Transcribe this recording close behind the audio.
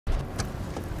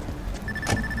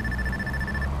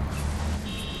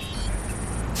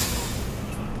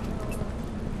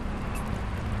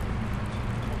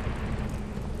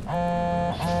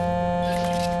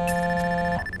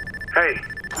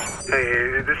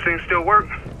Hey, this thing still work?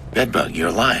 Bedbug, you're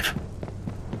alive.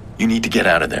 You need to get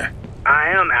out of there.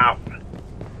 I am out.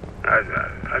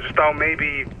 I just thought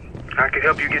maybe I could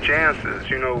help you get your answers,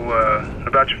 you know,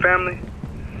 about your family.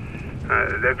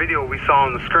 That video we saw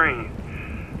on the screen.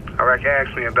 Iraq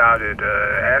asked me about it,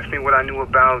 asked me what I knew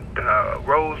about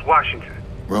Rose Washington.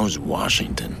 Rose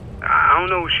Washington? I don't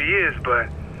know who she is, but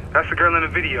that's the girl in the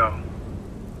video.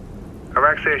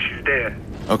 Iraq says she's dead.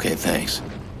 Okay, thanks.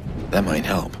 That might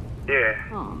help. Yeah.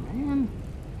 Oh, man.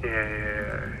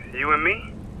 Yeah. You and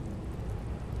me?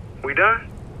 We done?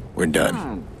 We're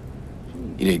done.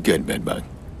 You did good, Bedbug.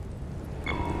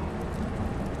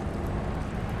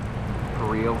 For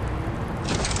real?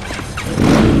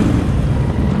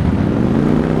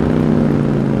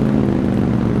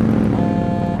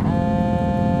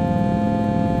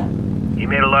 You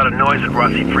made a lot of noise at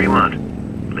Rossi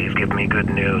Fremont. Please give me good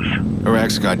news.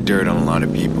 Iraq's got dirt on a lot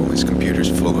of people. His computer's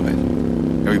full of it.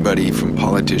 Everybody from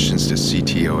politicians to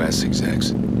CTOS execs.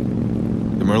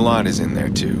 The Merlot is in there,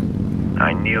 too.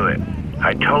 I knew it.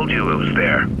 I told you it was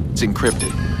there. It's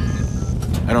encrypted.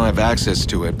 I don't have access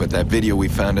to it, but that video we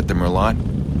found at the Merlot,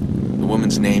 the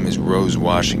woman's name is Rose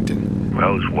Washington.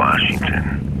 Rose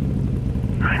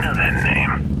Washington. I know that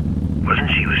name.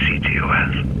 Wasn't she with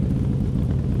CTOS?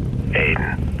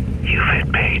 Aiden, you've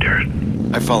hit pay dirt.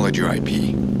 I followed your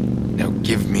IP. Now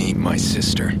give me my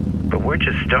sister. But we're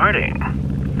just starting.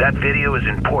 That video is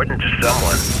important to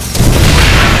someone.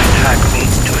 To attack me,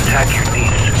 to attack your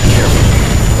niece.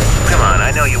 Come on,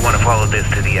 I know you want to follow this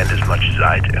to the end as much as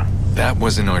I do. That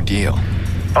wasn't our deal.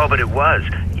 Oh, but it was.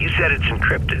 You said it's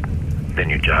encrypted. Then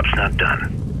your job's not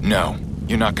done. No,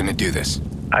 you're not gonna do this.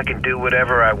 I can do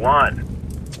whatever I want.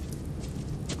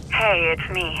 Hey, it's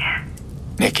me.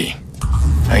 Nikki,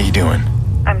 how you doing?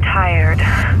 I'm tired.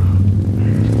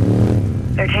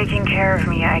 They're taking care of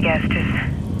me, I guess. Just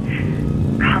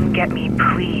come get me,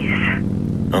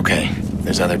 please. Okay,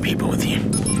 there's other people with you.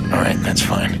 Alright, that's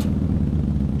fine.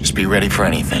 Just be ready for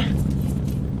anything.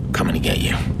 Coming to get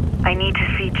you. I need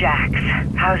to see Jax.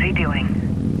 How's he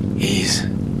doing? He's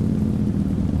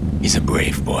a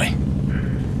brave boy.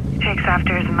 He takes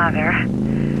after his mother,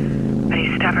 but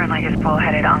he's stubborn like his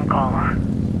bull-headed uncle.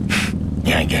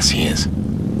 Yeah, I guess he is.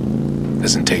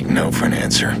 Doesn't take no for an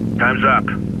answer. Time's up.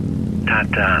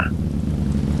 Ta-ta.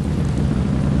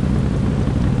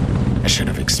 I should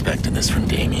have expected this from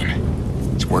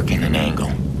Damien. He's working an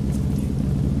angle.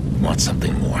 Want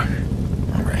something more.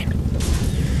 All right.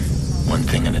 One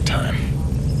thing at a time.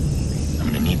 I'm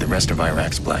gonna need the rest of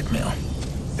Iraq's blackmail.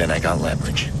 Then I got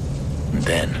leverage. And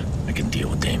then I can deal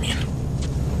with Damien.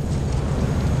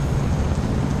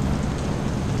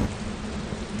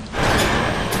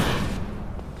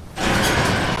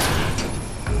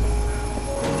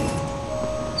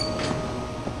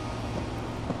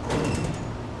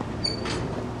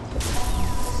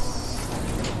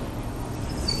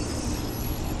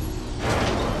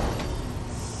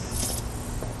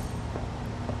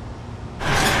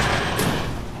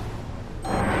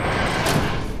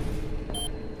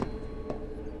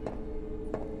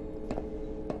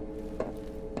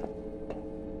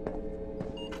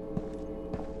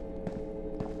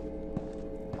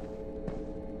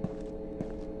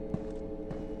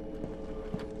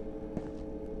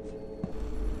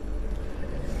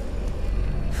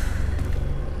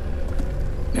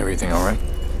 Everything all right?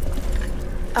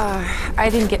 I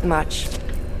didn't get much.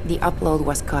 The upload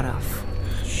was cut off.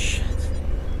 Shit.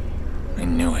 I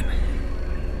knew it.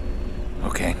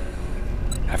 Okay.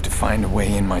 I have to find a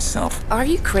way in myself. Are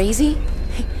you crazy?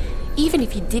 Even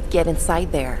if you did get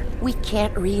inside there, we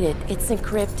can't read it. It's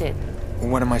encrypted.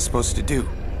 What am I supposed to do?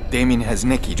 Damien has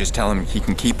Nikki. Just tell him he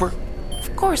can keep her?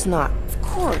 Of course not. Of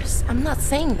course. I'm not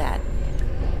saying that.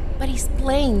 But he's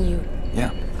playing you.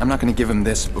 Yeah. I'm not gonna give him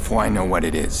this before I know what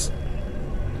it is.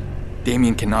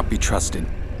 Damien cannot be trusted.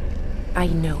 I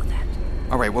know that.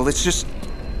 All right, well, let's just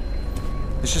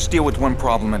deal with one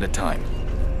problem at a time.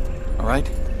 All right?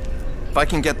 If I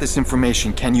can get this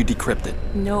information, can you decrypt it?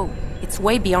 No, it's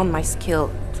way beyond my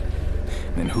skill.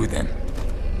 Then who then?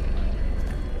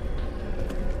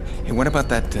 Hey, what about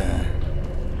that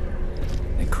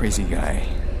crazy guy?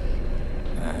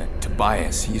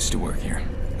 Tobias, he used to work here.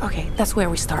 Okay, that's where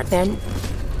we start then.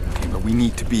 Okay, but we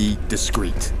need to be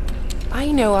discreet. I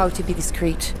know how to be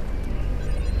discreet.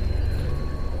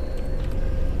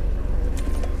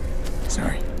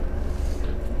 Sorry.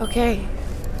 Okay.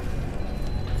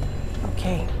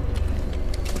 Okay.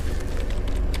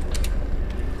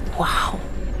 Wow.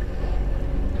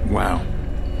 Wow.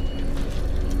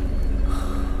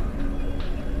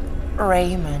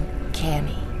 Raymond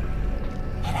Kenny.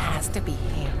 It has to be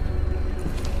him.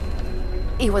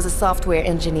 He was a software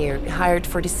engineer hired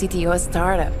for the CTO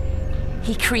startup.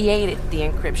 He created the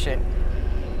encryption.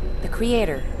 The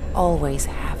creator always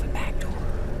have a backdoor.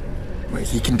 Wait,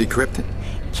 he can decrypt it?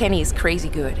 Kenny is crazy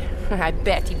good. I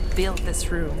bet he built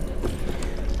this room.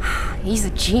 He's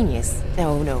a genius.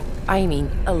 No, I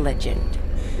mean a legend.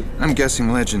 I'm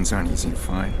guessing legends aren't easy to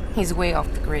find. He's way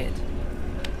off the grid.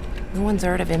 No one's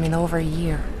heard of him in over a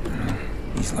year.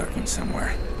 He's lurking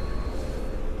somewhere.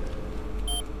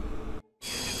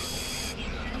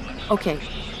 Okay,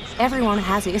 everyone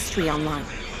has a history online.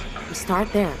 We start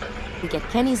there. We get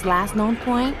Kenny's last known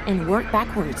point and work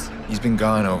backwards. He's been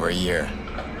gone over a year.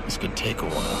 This could take a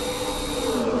while.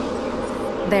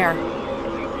 There.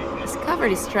 He's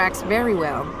covered his tracks very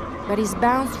well, but he's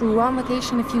bounced through one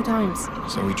location a few times.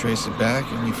 So we trace it back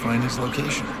and we find his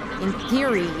location. In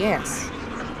theory, yes.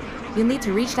 You'll need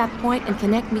to reach that point and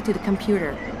connect me to the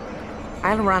computer.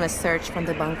 I'll run a search from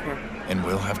the bunker. And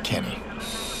we'll have Kenny.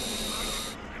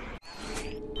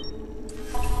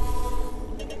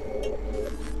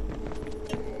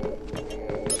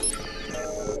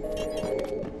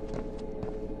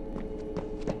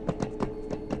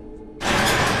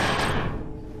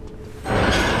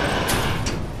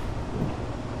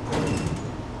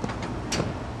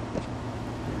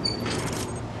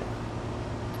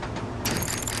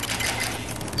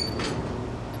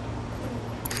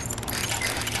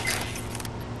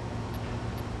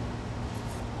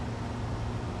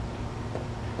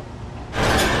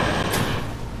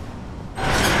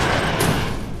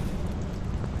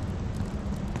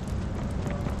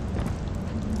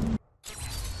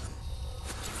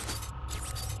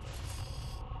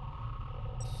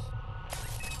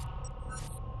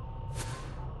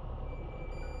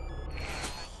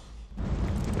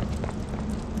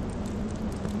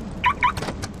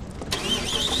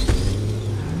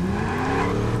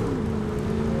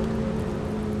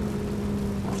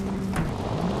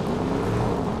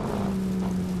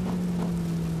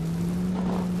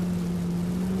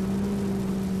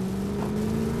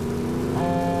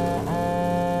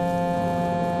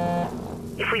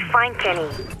 If we find Kenny,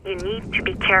 you need to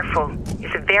be careful.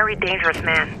 He's a very dangerous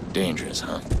man. Dangerous,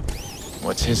 huh?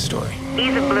 What's his story?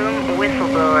 He's a Bloom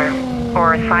whistleblower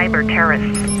or a cyber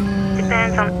terrorist.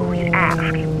 Depends on who you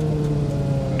ask.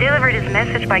 Delivered his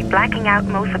message by blacking out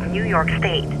most of New York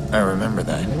State. I remember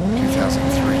that.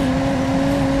 2003.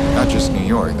 Not just New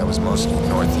York, that was mostly the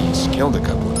Northeast. Killed a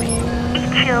couple of people. He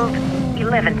killed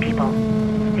 11 people.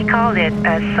 They called it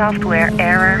a software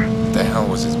error. What the hell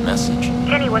was his message?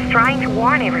 Kenny was trying to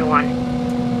warn everyone.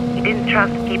 He didn't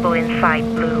trust the people inside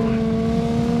Bloom.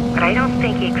 But I don't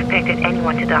think he expected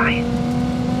anyone to die.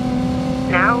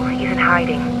 Now he's in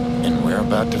hiding. And we're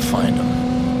about to find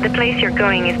him. The place you're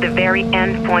going is the very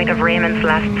end point of Raymond's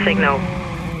last signal.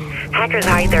 Hackers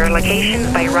hide their locations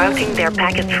by routing their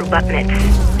packets through botnets.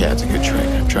 Yeah, it's a good trick.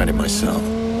 I've tried it myself.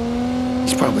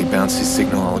 He's probably bounced his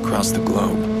signal all across the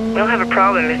globe. We'll have a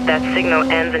problem if that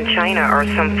signal ends in China or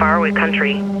some faraway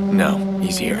country. No,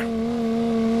 he's here.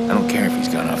 I don't care if he's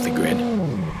gone off the grid.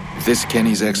 If this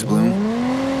Kenny's ex-Bloom,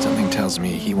 something tells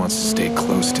me he wants to stay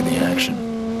close to the action.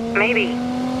 Maybe.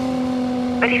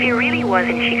 But if he really was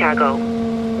in Chicago,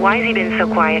 why has he been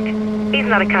so quiet? He's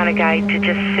not the kind of guy to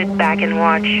just sit back and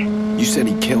watch. You said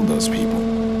he killed those people.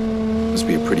 Must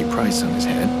be a pretty price on his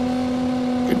head.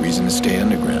 Good reason to stay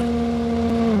underground.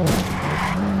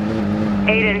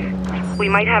 Aiden, we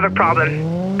might have a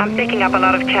problem. I'm picking up a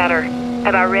lot of chatter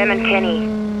about Rem and Kenny.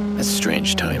 That's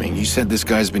strange timing. You said this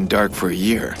guy's been dark for a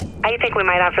year. I think we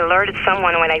might have alerted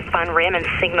someone when I found Raymond's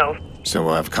signal. So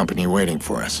we'll have company waiting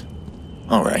for us.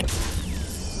 All right.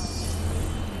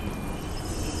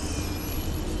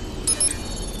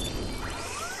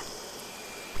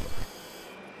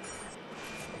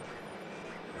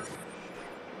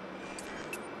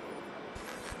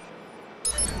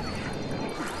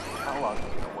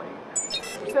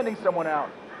 Sending someone out.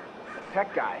 A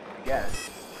tech guy, I guess.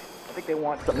 I think they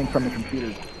want something from the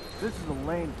computers. This is a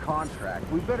lame contract.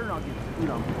 We better not get screwed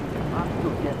on. I'm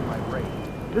still getting my rate.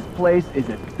 This place is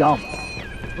a dump.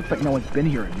 Looks like no one's been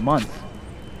here in months.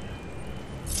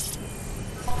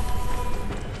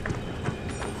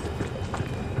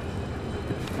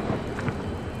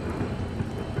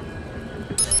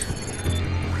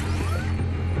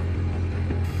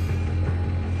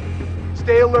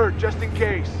 Stay alert, just in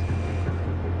case.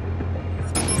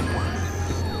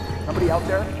 Somebody out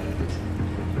there?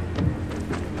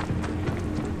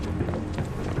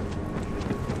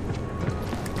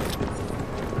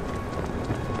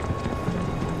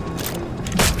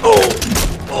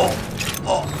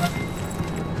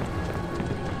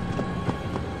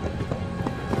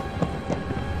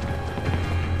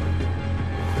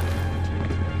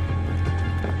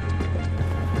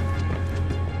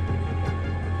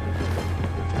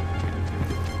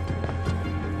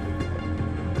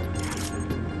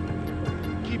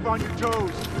 Keep on your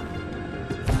toes.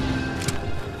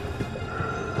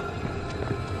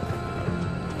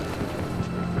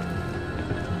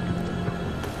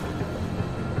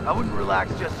 I wouldn't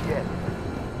relax just yet.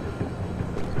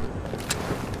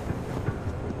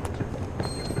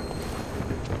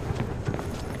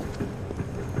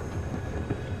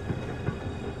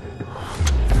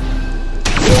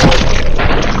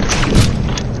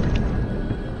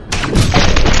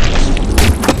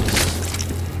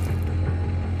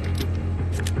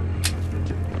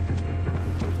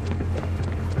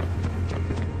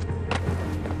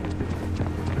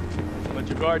 Let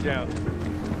your guard down.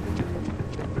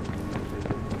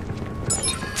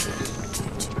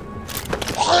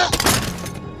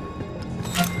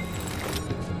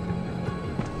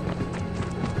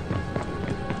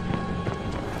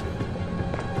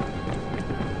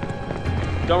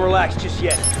 Don't relax just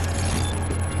yet.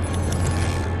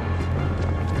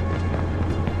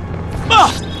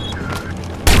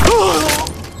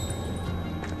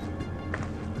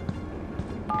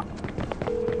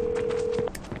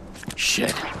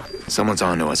 Shit. Someone's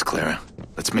onto us, Clara.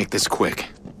 Let's make this quick.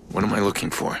 What am I looking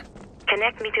for?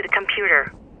 Connect me to the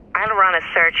computer. I'll run a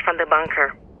search from the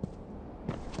bunker.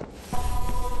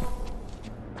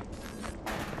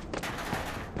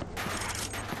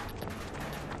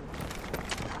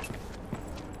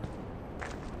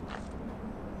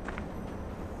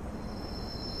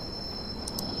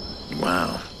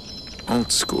 Wow. Old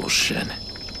school shit.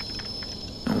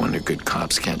 No wonder good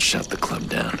cops can't shut the club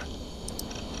down.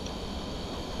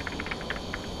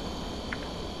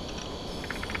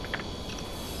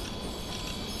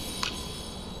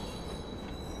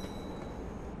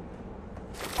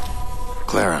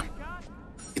 Clara,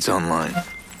 it's online.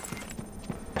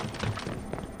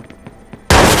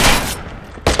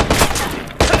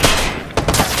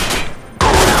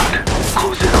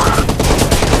 Close it on.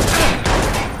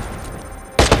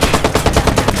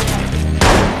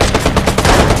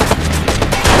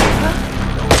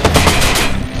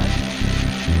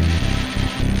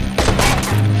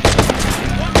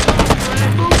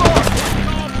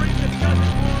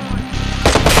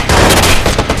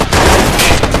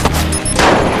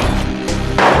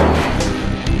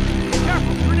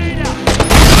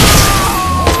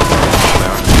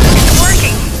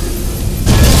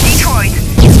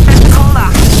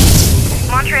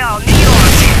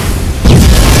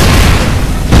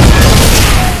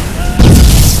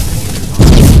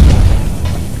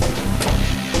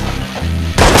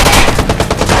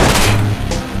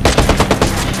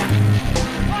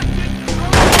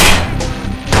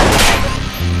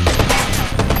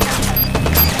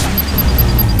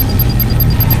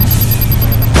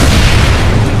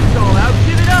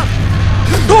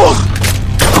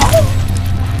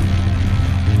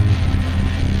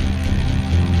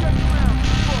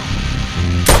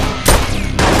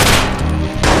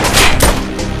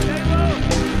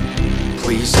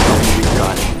 Please tell me we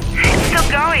got it. It's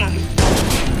still going.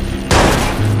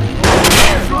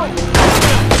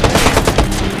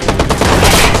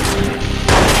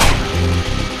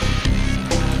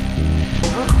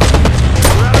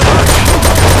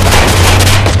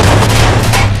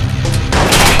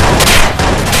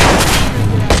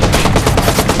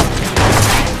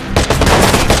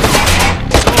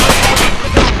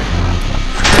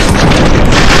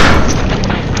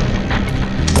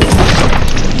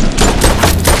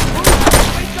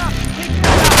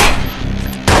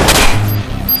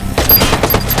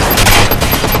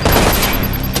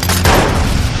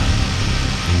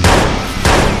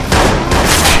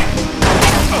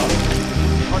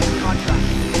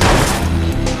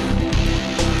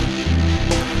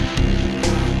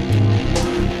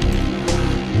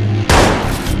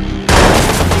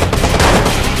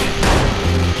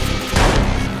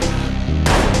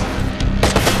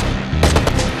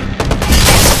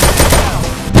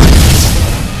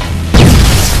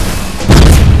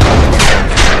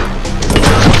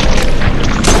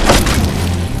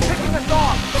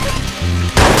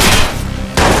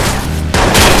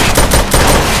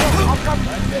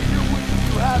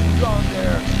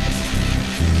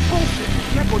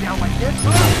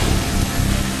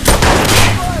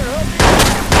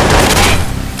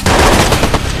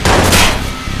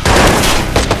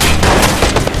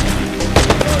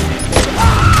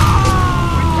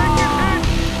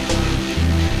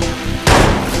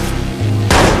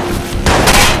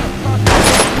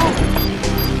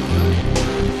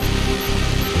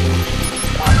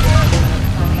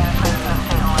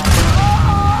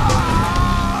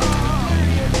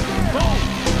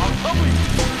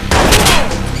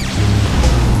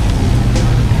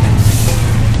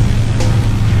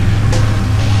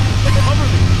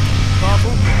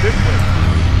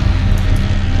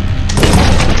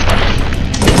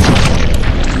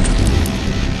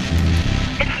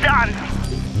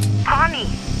 Honey.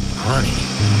 Honey?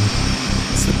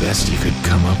 It's the best you could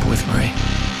come up with, right?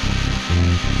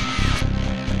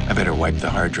 I better wipe the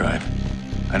hard drive.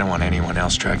 I don't want anyone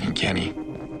else tracking Kenny.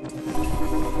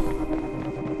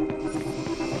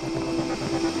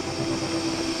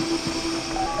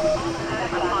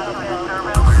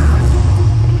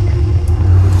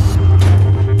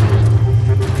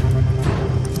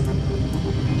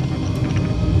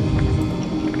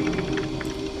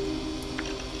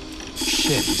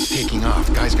 Shit, he's taking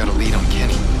off. Guy's got a lead on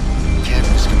Kenny. Can't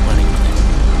risk him money.